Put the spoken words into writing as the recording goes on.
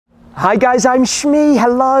Hi guys, I'm Shmi,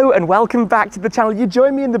 hello and welcome back to the channel. You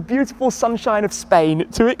join me in the beautiful sunshine of Spain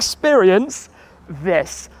to experience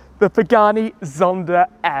this, the Pagani Zonda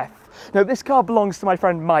F. Now this car belongs to my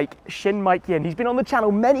friend Mike, Shin Mike Yin. He's been on the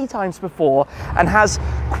channel many times before and has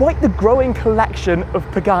quite the growing collection of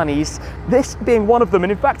Paganis, this being one of them.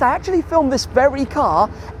 And in fact, I actually filmed this very car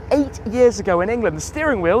 8 years ago in England. The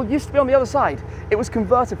steering wheel used to be on the other side. It was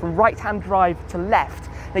converted from right-hand drive to left.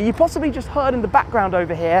 Now you possibly just heard in the background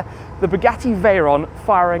over here the Bugatti Veyron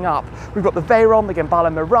firing up. We've got the Veyron, the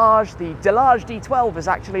Gambala Mirage, the Delage D12 is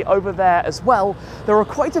actually over there as well. There are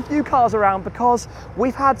quite a few cars around because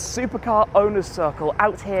we've had Supercar Owners Circle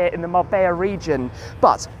out here in the Marbella region.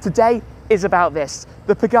 But today is about this,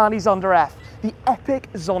 the Pagani Zonda F. The epic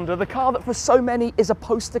Zonda, the car that for so many is a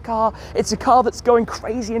poster car. It's a car that's going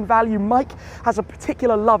crazy in value. Mike has a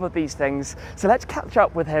particular love of these things. So let's catch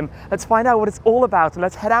up with him. Let's find out what it's all about and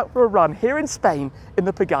let's head out for a run here in Spain in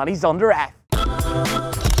the Pagani Zonda F.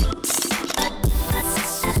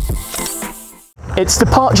 It's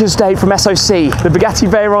departures day from SOC. The Bugatti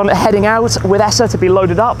Veyron heading out with Essa to be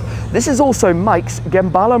loaded up. This is also Mike's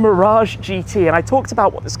Gambala Mirage GT, and I talked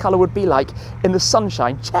about what this colour would be like in the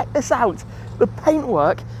sunshine. Check this out. The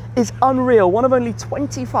paintwork is unreal. One of only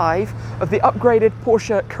 25 of the upgraded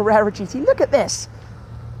Porsche Carrera GT. Look at this.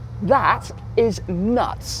 That is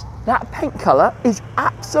nuts. That paint colour is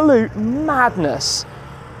absolute madness.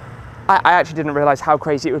 I actually didn't realise how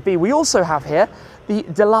crazy it would be. We also have here the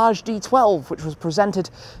Delage D12, which was presented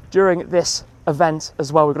during this event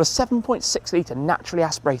as well. We've got a 7.6 litre naturally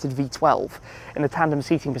aspirated V12 in the tandem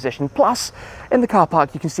seating position. Plus, in the car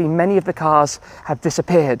park, you can see many of the cars have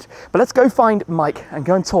disappeared. But let's go find Mike and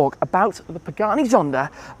go and talk about the Pagani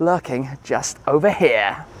Zonda lurking just over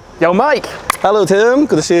here. Yo, Mike. Hello, Tim.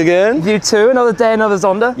 Good to see you again. You too. Another day, another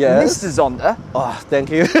Zonda. Yes. Mr Zonda. Oh,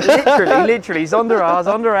 thank you. literally. Zonda R,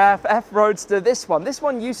 Zonda F, F Roadster, this one. This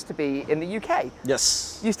one used to be in the UK.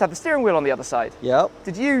 Yes. Used to have the steering wheel on the other side. Yep.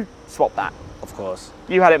 Did you swap that? Of course.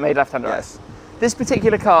 You had it made left-hand drive? Yes. This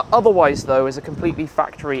particular car, otherwise though, is a completely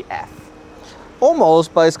factory F.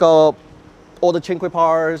 Almost, but it's got all the Cinques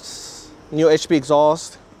parts, new HP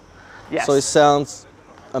exhaust. Yes. So it sounds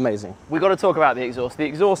amazing. We've got to talk about the exhaust. The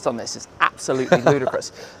exhaust on this is absolutely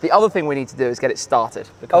ludicrous. The other thing we need to do is get it started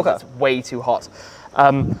because it's way too hot.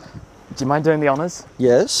 Do you mind doing the honors?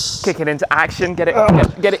 Yes. Kick it into action, get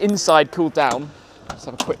it inside, cooled down. Let's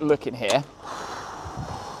have a quick look in here.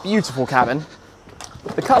 Beautiful cabin.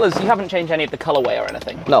 The colours, you haven't changed any of the colourway or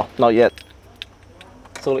anything? No, not yet.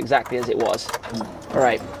 It's all exactly as it was. All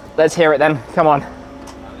right, let's hear it then. Come on.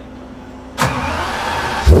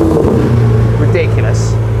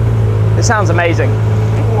 Ridiculous. It sounds amazing.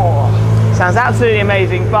 Oh, sounds absolutely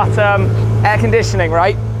amazing, but air conditioning,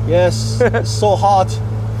 right? Yes, it's so hot.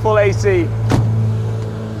 Full AC.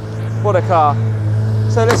 What a car.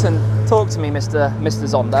 So listen, talk to me, Mr.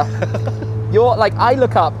 Zonda. You're like, I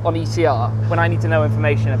look up on ECR when I need to know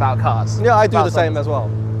information about cars. Yeah, I do the same as well.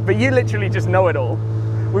 But you literally just know it all.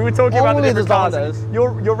 We were talking about the different cars.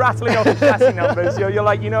 You're rattling off the chassis numbers. You're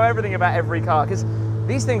like, you know everything about every car because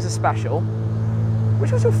these things are special.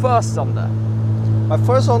 Which was your first Zonda? My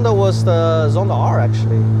first Zonda was the Zonda R,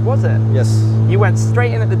 actually. Was it? Yes. You went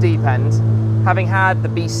straight in at the deep end, having had the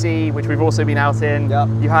BC, which we've also been out in. Yep.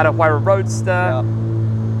 You had a Huayra Roadster.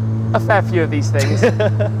 Yep. A fair few of these things.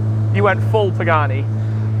 You went full Pagani.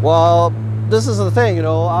 Well, this is the thing, you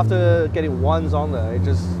know, after getting one Zonda, it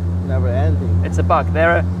just never ending. It's a bug.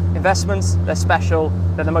 They're investments, they're special,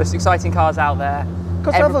 they're the most exciting cars out there.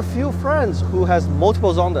 Because I have a few friends who has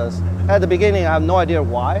multiple Zondas. At the beginning, I have no idea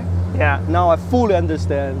why. Yeah. Now I fully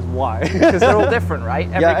understand why. Because they're all different, right?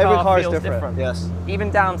 Every car is feels different. Yes. Even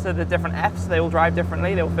down to the different Fs, they all drive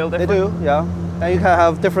differently, they all feel different. They do, yeah. And you can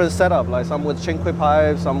have different setup, like some with Cinques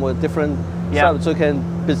pipes, some with different setup, so you can,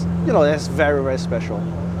 you know, that's very, very special.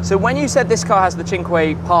 So when you said this car has the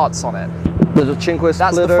Cinques parts on it, there's a Cinques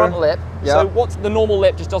that's splitter. the front lip. Yeah. So what's the normal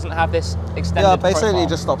lip just doesn't have this extended Yeah, basically profile. it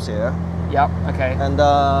just stops here. Yeah, okay.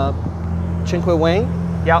 And Cinques wing.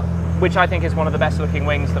 Yeah, which I think is one of the best looking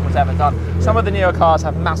wings that was ever done. Some of the newer cars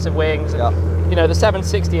have massive wings. Yeah. You know, the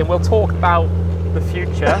 760, and we'll talk about the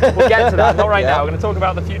future. We'll get to that, not right now. We're going to talk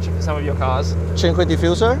about the future for some of your cars. Cinques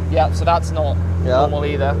diffuser. Yeah, so that's not normal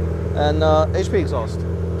either. And HP exhaust.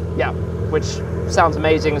 Yeah, which sounds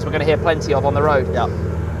amazing, as we're going to hear plenty of on the road. Yeah.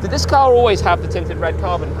 Did this car always have the tinted red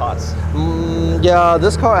carbon parts? Yeah,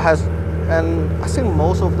 this car has, and I think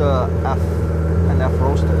most of the F and F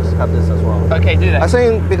Roadsters have this as well. Okay, do they? I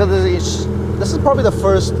think because this is probably the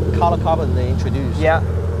first color carbon they introduced. Yeah.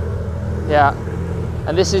 Yeah.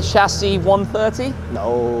 And this is chassis 130?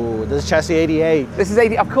 No, this is chassis 88. This is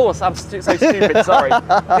 80, of course, I'm so stupid, sorry.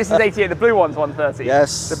 This is 88, the blue one's 130.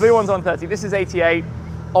 Yes. The blue one's 130, this is 88.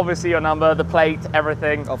 Obviously your number, the plate,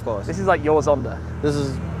 everything. Of course. This is like your Zonda. This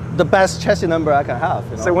is the best chassis number I can have.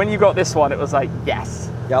 You know? So when you got this one, it was like, yes.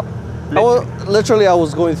 Yep. Literally, I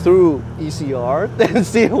was going through ECR and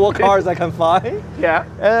see what cars I can find. Yeah.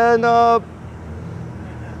 And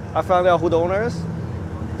I found out who the owner is.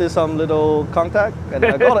 Did some little contact and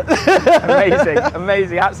I got it. Amazing,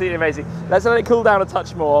 amazing, absolutely amazing. Let's let it cool down a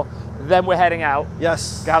touch more, then we're heading out.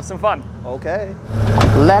 Yes. Go have some fun. Okay.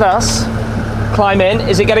 Let us climb in.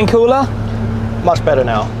 Is it getting cooler? Much better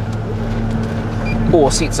now. Oh,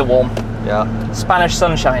 seats are warm. Yeah. Spanish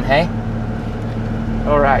sunshine, hey?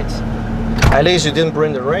 All right. At least you didn't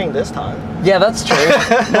bring the rain this time. Yeah, that's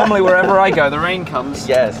true. Normally, wherever I go, the rain comes.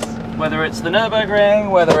 Yes. Whether it's the Nürburgring,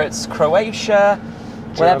 whether it's Croatia,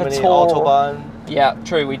 whatever Germany, tour. Autobahn. Yeah,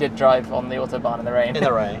 true. We did drive on the Autobahn in the rain. In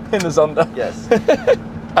the rain. In the Zonda. Yes.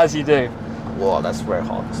 As you do. Whoa, that's very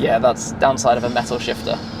hot. Yeah, that's downside of a metal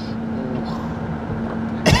shifter.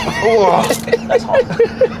 Whoa, that's hot.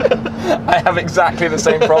 I have exactly the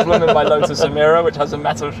same problem in my Lotus Emira, which has a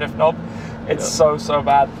metal shift knob. It's so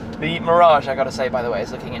bad. The Mirage, I gotta say, by the way,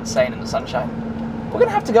 is looking insane in the sunshine. We're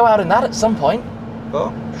gonna have to go out in that at some point.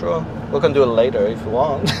 Oh, sure. We can do it later if you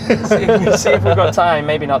want. see if we've got time.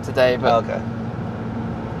 Maybe not today, but... Okay.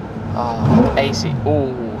 Oh, AC.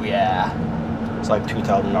 Oh, yeah. It's like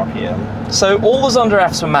 2,000 RPM. So all the Zonda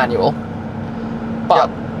Fs were manual, but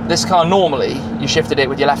this car normally, you shifted it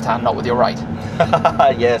with your left hand, not with your right.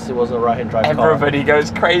 Yes, it was a right-hand drive car. Everybody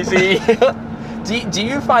goes crazy. Do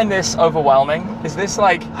you find this overwhelming? Is this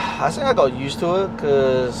like... I think I got used to it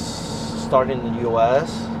because starting in the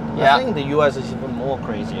US, yeah. I think the US is even more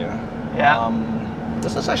crazier. Yeah.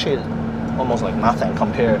 This is actually almost like nothing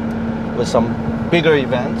compared with some bigger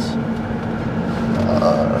events.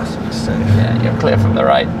 Let's be safe. Yeah, you're clear from the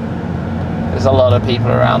right. There's a lot of people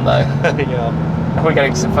around though. Yeah. We're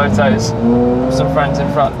getting some photos of some friends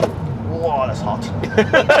in front. Whoa, that's hot.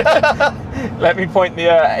 Let me point the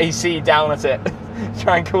AC down at it.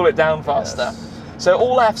 Try and cool it down faster. Yes. So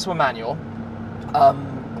all Fs were manual.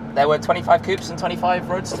 There were 25 coupes and 25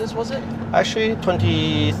 roadsters, was it? Actually,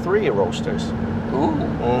 23 roadsters. Ooh.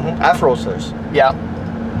 Mm-hmm. F roadsters. Yeah.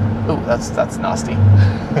 Ooh, that's nasty.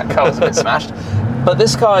 That car was a bit smashed. But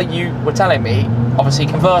this car, you were telling me, obviously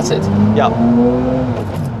converted. Yeah.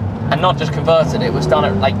 And not just converted, it was done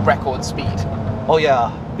at like record speed. Oh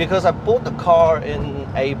yeah, because I bought the car in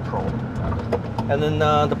April. And then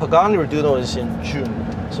the Pagani Reduno is in June.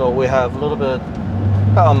 So we have a little bit,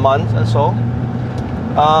 about a month and so.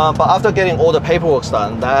 But after getting all the paperwork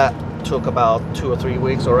done, that took about 2 or 3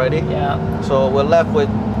 weeks already. Yeah. So we're left with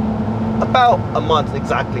about a month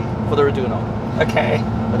exactly for the Reduno. Okay.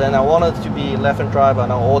 But then I wanted to be left-hand drive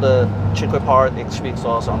and all the Cinque part HP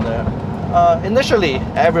exhaust on there. Initially,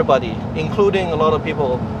 everybody, including a lot of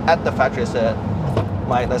people at the factory, said,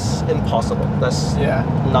 "Mike, that's impossible. That's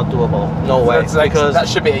not doable. No way." So like, because that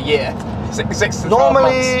should be a year. 6 to 12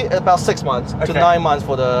 normally months. about 6 months to 9 months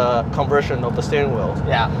for the conversion of the steering wheel.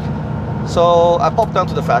 Yeah. So I popped down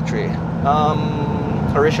to the factory.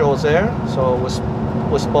 Horatio was there, so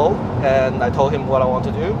we spoke, and I told him what I want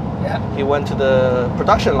to do. Yeah. He went to the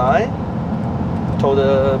production line, told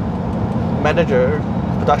the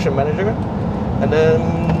production manager, and then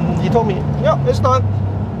he told me, "Yeah, it's done.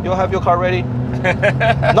 You'll have your car ready."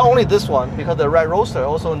 Not only this one, because the red roadster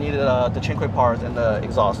also needed the Cinque parts and the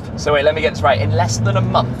exhaust. So wait, let me get this right. In less than a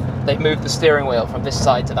month, they moved the steering wheel from this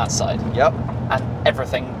side to that side. Yep. And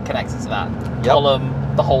everything connected to that. Yep. Column,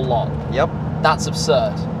 the whole lot. Yep. That's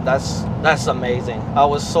absurd. That's amazing. I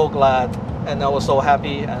was so glad and I was so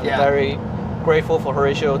happy and very grateful for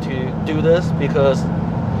Horatio to do this, because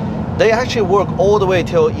they actually work all the way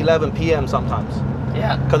till 11 p.m. sometimes.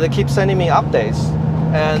 Yeah. Because they keep sending me updates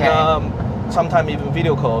and sometimes even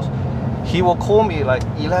video calls. He will call me like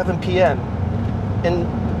 11 p.m. in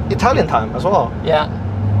Italian time as well. Yeah.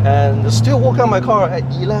 And still work on my car at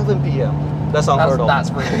 11 p.m. That's unheard of.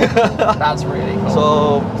 That's really cool. That's really cool.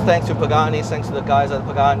 So thanks to Pagani, thanks to the guys at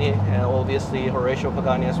Pagani, and obviously Horatio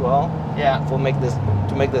Pagani as well. Yeah. To make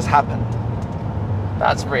this happen.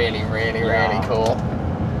 That's really cool.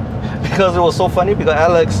 Because it was so funny, because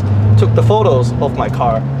Alex took the photos of my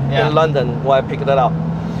car in London while I picked it up.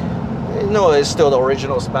 You know, it's still the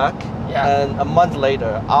original spec. Yeah. And a month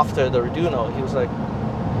later, after the Reduno, he was like,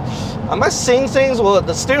 "Am I seeing things? Well,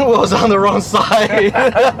 the steering wheel is on the wrong side."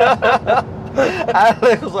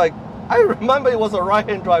 Alex was like, "I remember it was a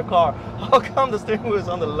right-hand drive car. How come the steering wheel is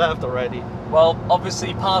on the left already?" Well,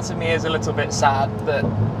 obviously part of me is a little bit sad that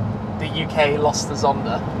the UK lost the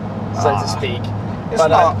Zonda, so to speak.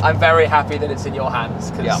 But I'm very happy that it's in your hands,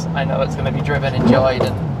 because I know it's going to be driven, enjoyed,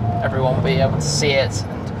 and everyone will be able to see it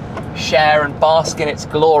and share and bask in its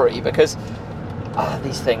glory, because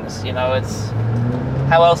these things, you know, it's...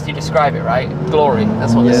 How else do you describe it, right? Glory,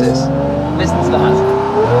 that's what this is. Listen to that.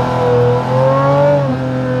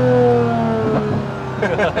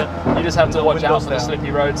 You just have to watch out for the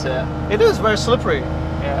slippy roads here. It is very slippery.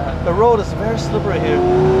 Yeah. The road is very slippery here.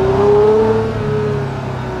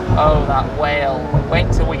 Oh, that whale.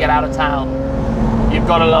 Wait till we get out of town. You've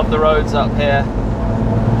got to love the roads up here.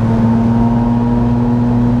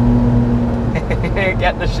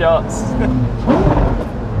 Get the shots.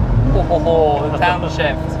 Oh, the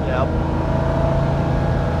downshift. Yep.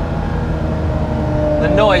 The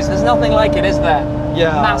noise, there's nothing like it, is there?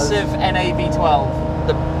 Yeah. Massive NAV12.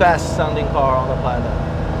 The best sounding car on the planet.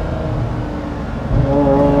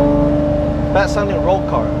 Best sounding road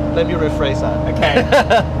car. Let me rephrase that. Okay.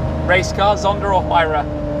 Race car, Zonda or Huayra?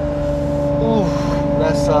 Ooh,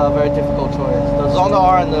 that's a very difficult choice. The Zonda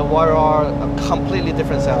R and the Huayra are a completely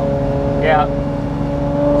different sound. Yeah.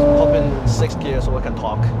 Let's pop in 6th gear so we can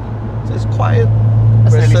talk. So it's quiet.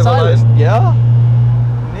 That's very nearly civilized. silent. Yeah.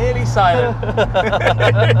 Nearly silent.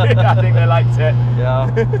 I think they liked it. Yeah.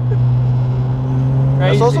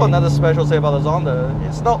 There's also another special thing about the Zonda.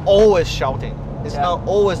 It's not always shouting. It's not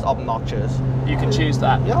always obnoxious. You can choose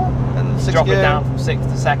that. Yeah. And drop it down from 6th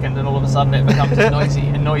to 2nd, and all of a sudden it becomes a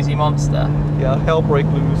noisy monster. Yeah, hell break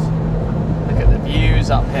loose. Look at the views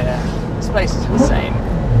up here. This place is insane.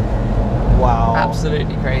 Wow.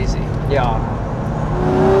 Absolutely crazy. Yeah.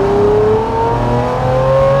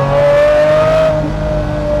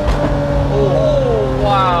 Oh,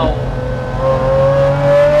 wow.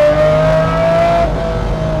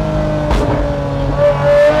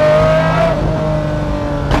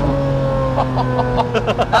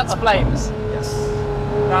 That's flames. Yes.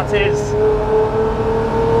 That is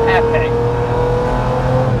epic.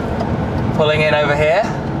 Pulling in over here.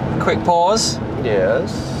 Quick pause.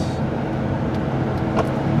 Yes.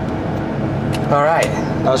 All right.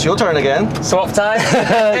 Now it's your turn again. Swap time?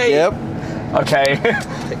 Yep. Okay.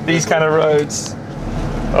 These kind of roads.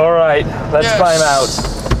 All right. Let's climb out.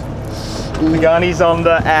 Pagani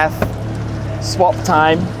Zonda F. Swap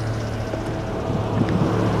time.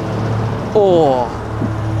 Oh.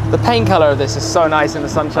 The paint color of this is so nice in the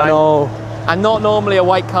sunshine. I know. I'm not normally a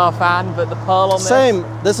white car fan, but the pearl on this... Same.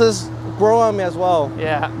 This is grow on me as well.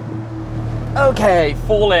 Yeah. Okay,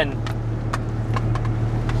 fall in.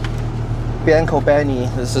 Bianco Benny.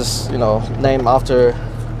 This is, you know, named after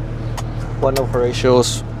one of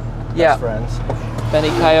Horatio's best friends. Benny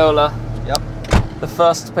Caiola. Yep. The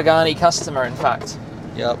first Pagani customer, in fact.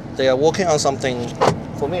 Yep. They are working on something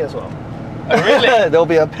for me as well. Oh, really? There'll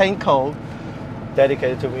be a paint code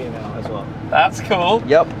dedicated to me now as well. That's cool.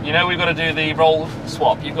 Yep. You know we've got to do the role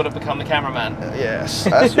swap. You've got to become the cameraman. Yes,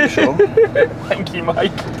 as usual. Thank you,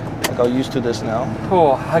 Mike. I got used to this now.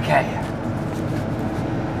 Oh, okay.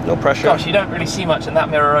 No pressure. Gosh, you don't really see much in that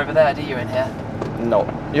mirror over there, do you, in here? No.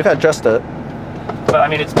 You can adjust it. But I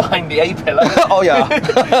mean, it's behind the A-pillar. Oh, yeah.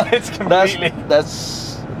 It's completely...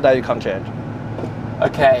 That you can't change.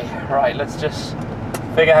 Okay, right, let's just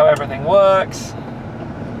figure how everything works.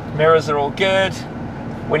 Mirrors are all good.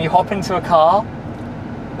 When you hop into a car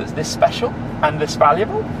that's this special and this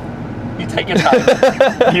valuable, you take your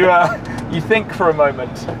time. You think for a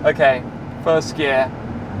moment. Okay, 1st gear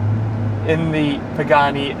in the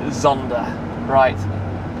Pagani Zonda. Right.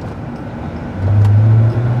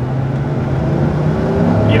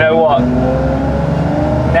 You know what?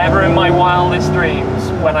 Never in my wildest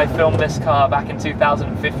dreams, when I filmed this car back in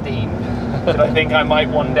 2015, did I think I might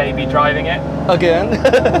one day be driving it. Again?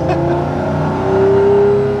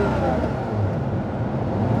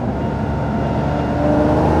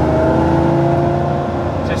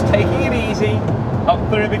 Just taking it easy, up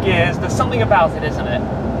through the gears. There's something about it, isn't it?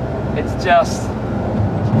 It's just...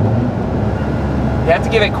 You have to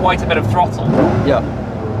give it quite a bit of throttle. Yeah.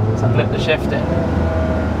 To flip the shift in.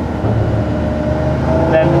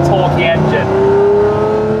 Then the torquey engine.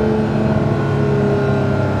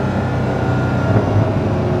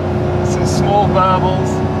 Some small burbles.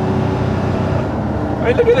 I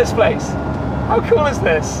mean, look at this place. How cool is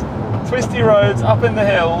this? Twisty roads, up in the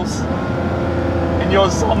hills, in your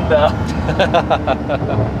Zonda.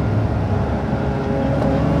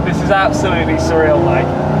 This is absolutely surreal, Mike.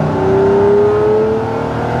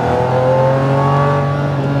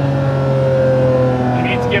 You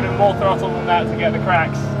need to give it more throttle than that to get the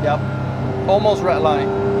cracks. Yep. Almost red line.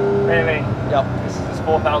 Really? Yep. This is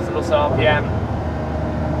 4,000 or so RPM.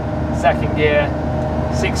 2nd gear,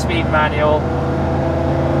 6-speed manual.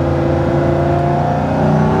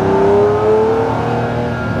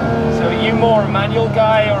 more a manual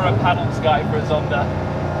guy or a paddles guy for a Zonda?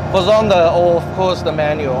 For Zonda, oh, of course, the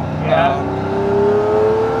manual. Yeah.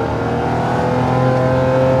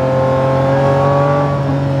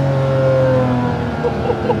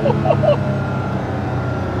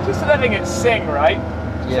 Just letting it sing, right?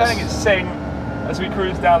 Just letting it sing as we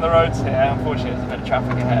cruise down the roads here. Unfortunately, there's a bit of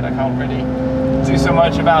traffic ahead. I can't really do so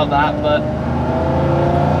much about that, but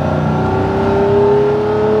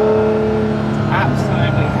it's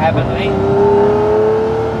absolutely heavenly.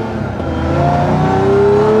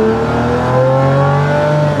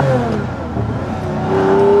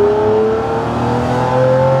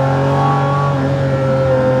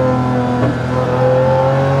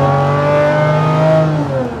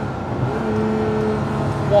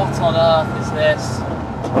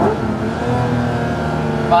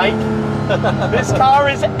 Mike, this car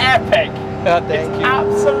is epic. Thank you.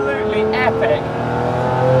 Absolutely epic.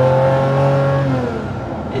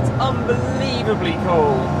 It's unbelievably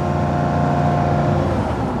cool.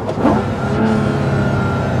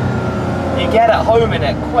 You get at home in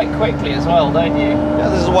it quite quickly as well, don't you? Yeah,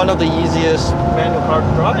 this is one of the easiest manual car to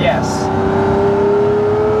drive. Yes.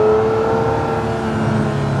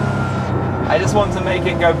 I just want to make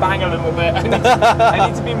it go bang a little bit. I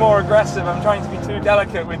need to be more aggressive. I'm trying to be too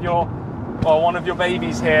delicate with one of your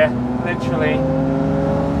babies here, literally.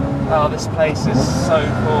 Oh, this place is so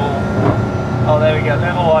cool. Oh, there we go.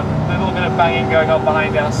 Little bit of banging going on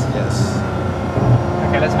behind us. Yes.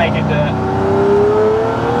 Okay, let's make it do it.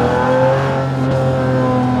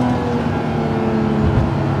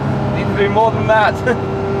 Need to do more than that.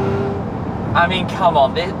 I mean, come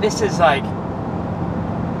on. This is like,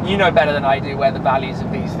 you know better than I do where the values of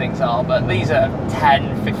these things are, but these are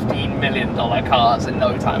 $10–15 million cars in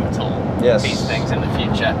no time at all. Yes. These things in the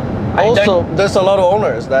future. Also, there's a lot of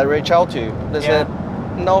owners that reach out to you. They said,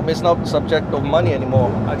 no, it's not subject of money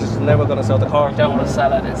anymore. I just never gonna sell the car. You don't want to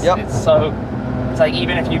sell it. It's like,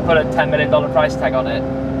 even if you put a $10 million price tag on it,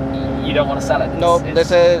 you don't want to sell it. They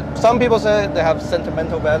say, some people say they have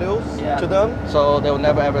sentimental values to them, so they will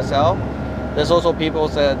never ever sell. There's also people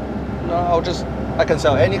said, no, I can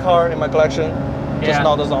sell any car in my collection, just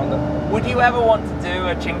not a Zonda. Would you ever want to do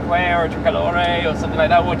a Cinque or a Tricolore or something like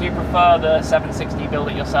that? Would you prefer the 760, build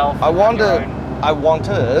it yourself? I wanted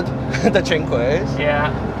the Cinques.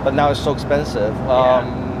 Yeah. But now it's so expensitive.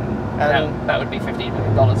 And that would be $15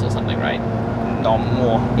 million or something, right? No,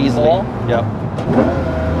 more. Easily. More? Yeah.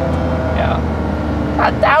 Yeah.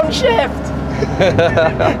 That downshift!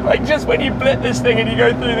 Like, just when you blip this thing and you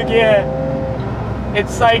go through the gear,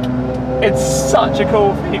 it's like, it's such a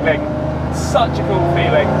cool feeling. Such a cool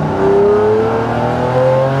feeling.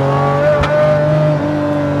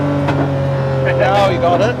 Now you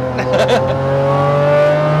got it.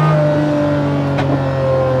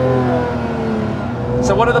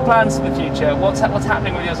 So what are the plans for the future? What's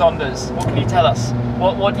happening with your Zondas? What can you tell us?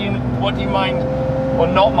 What do you mind or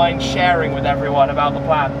not mind sharing with everyone about the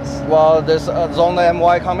plans? Well, there's a Zonda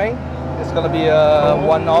MY coming. It's gonna be a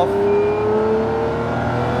one-off.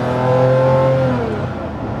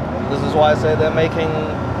 This is why I say they're making,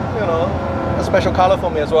 a special color for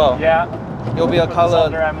me as well. Yeah. It'll be a color.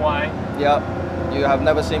 Zonda MY. Yeah. You have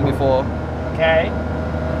never seen before. Okay.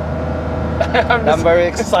 I'm very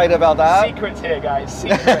excited about that. Secrets here, guys.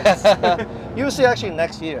 Secrets. You'll see actually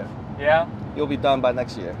next year. Yeah. You'll be done by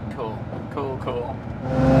next year. Cool. Cool. Cool.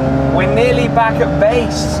 We're nearly back at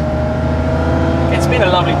base. It's been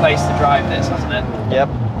a lovely place to drive this, hasn't it? Yep.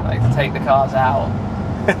 Like to take the cars out.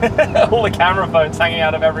 All the camera phones hanging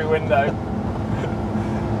out of every window.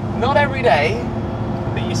 Not every day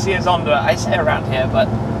that you see a Zonda, I say around here, but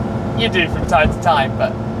you do from time to time,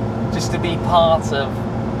 but just to be part of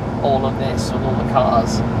all of this with all the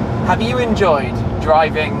cars. Have you enjoyed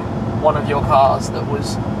driving one of your cars that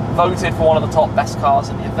was voted for one of the top best cars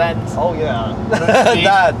in the event? Oh yeah.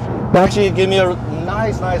 That actually gave me a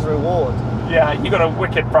nice reward. Yeah, you got a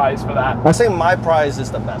wicked prize for that. I think my prize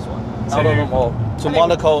is the best one. Out of them all. To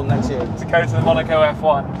Monaco next year. To go to the Monaco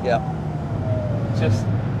F1. Yeah. Just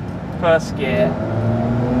first gear.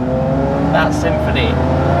 That symphony.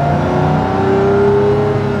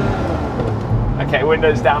 Okay,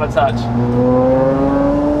 windows down a touch.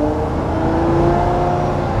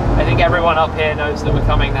 I think everyone up here knows that we're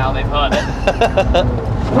coming now. They've heard it.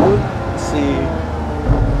 Let's see.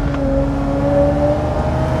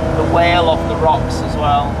 The whale off the rocks as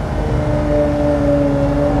well.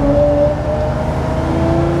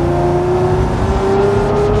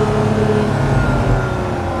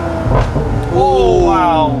 Oh,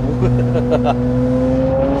 wow.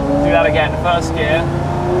 Do that again, first gear.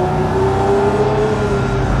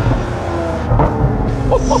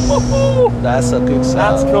 That's a good sound.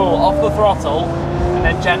 That's cool. Off the throttle and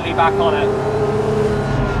then gently back on it.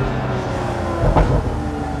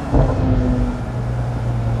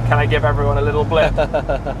 Can I give everyone a little blip?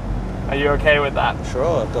 Are you okay with that?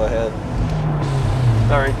 Sure, go ahead.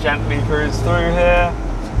 Very gently cruise through here.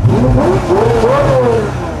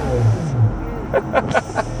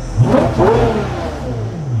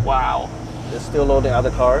 Wow. It's still loading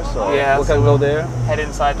other cars, so yeah, we can go there. Head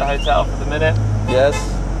inside the hotel for the minute. Yes.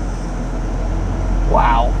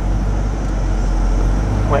 Wow.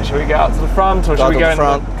 Where should we go? Out to the front, or should we go in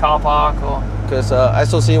the car park? Or because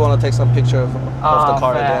SOC want to take some picture of the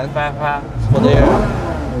car again. Fair. For their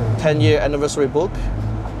 10-year anniversary book.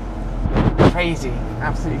 Crazy,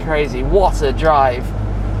 absolutely crazy. What a drive.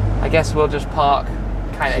 I guess we'll just park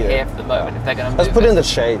kind of here for the moment if they're going to move. Let's put it in the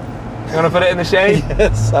shade. You want to put it in the shade?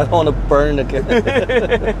 Yes, I don't want to burn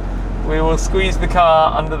again. We will squeeze the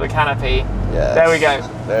car under the canopy. Yes. There we go.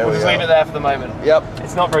 We'll just go. leave it there for the moment. Yep.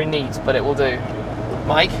 It's not very neat, but it will do.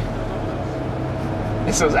 Mike,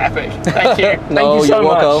 this was epic. Thank you. No, Thank you so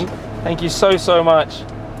you're much. welcome. Thank you so much.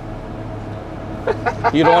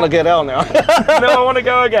 You don't want to get out now. No, I want to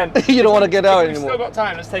go again. You don't want to get out We've anymore. still got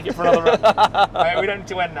time. Let's take it for another run. Right, we don't need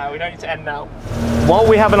to end now. We don't need to end now. While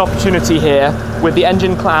we have an opportunity here with the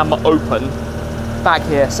engine clam open, back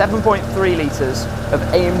here, 7.3 litres of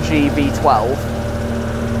AMG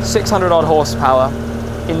V12, 600 odd horsepower,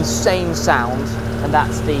 insane sound, and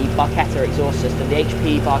that's the Barchetta exhaust system, the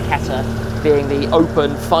HP Barchetta being the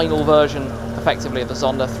open final version, effectively, of the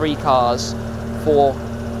Zonda. 3 cars, 4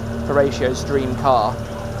 Horatio's dream car.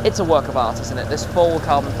 It's a work of art, isn't it? This full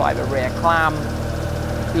carbon fibre rear clam,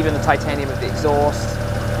 even the titanium of the exhaust,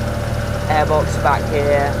 airbox back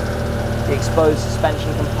here, the exposed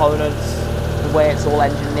suspension components, the way it's all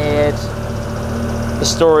engineered, the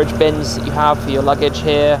storage bins that you have for your luggage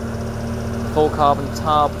here, full carbon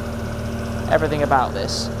tub, everything about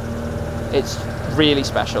this. It's really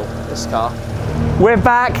special, this car. We're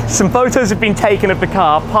back. Some photos have been taken of the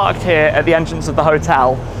car parked here at the entrance of the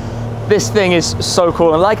hotel. This thing is so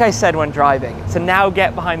cool, and like I said when driving, to now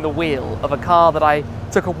get behind the wheel of a car that I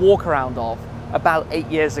took a walk around of about 8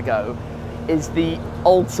 years ago is the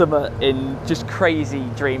ultimate in just crazy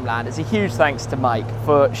dreamland. It's a huge thanks to Mike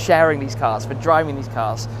for sharing these cars, for driving these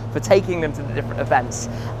cars, for taking them to the different events.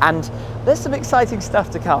 And there's some exciting stuff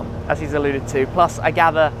to come, as he's alluded to, plus I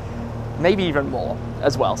gather maybe even more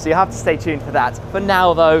as well. So you have to stay tuned for that. For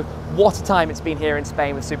now though, what a time it's been here in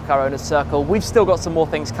Spain with Supercar Owners Circle. We've still got some more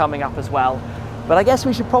things coming up as well, but I guess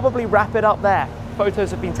we should probably wrap it up there.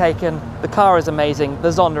 Photos have been taken, the car is amazing, the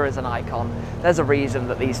Zonda is an icon. There's a reason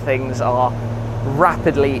that these things are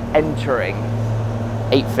rapidly entering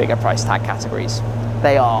 8-figure price tag categories.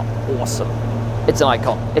 They are awesome. It's an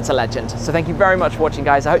icon, it's a legend. So thank you very much for watching,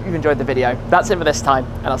 guys. I hope you've enjoyed the video. That's it for this time,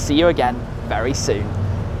 and I'll see you again very soon.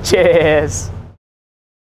 Cheers.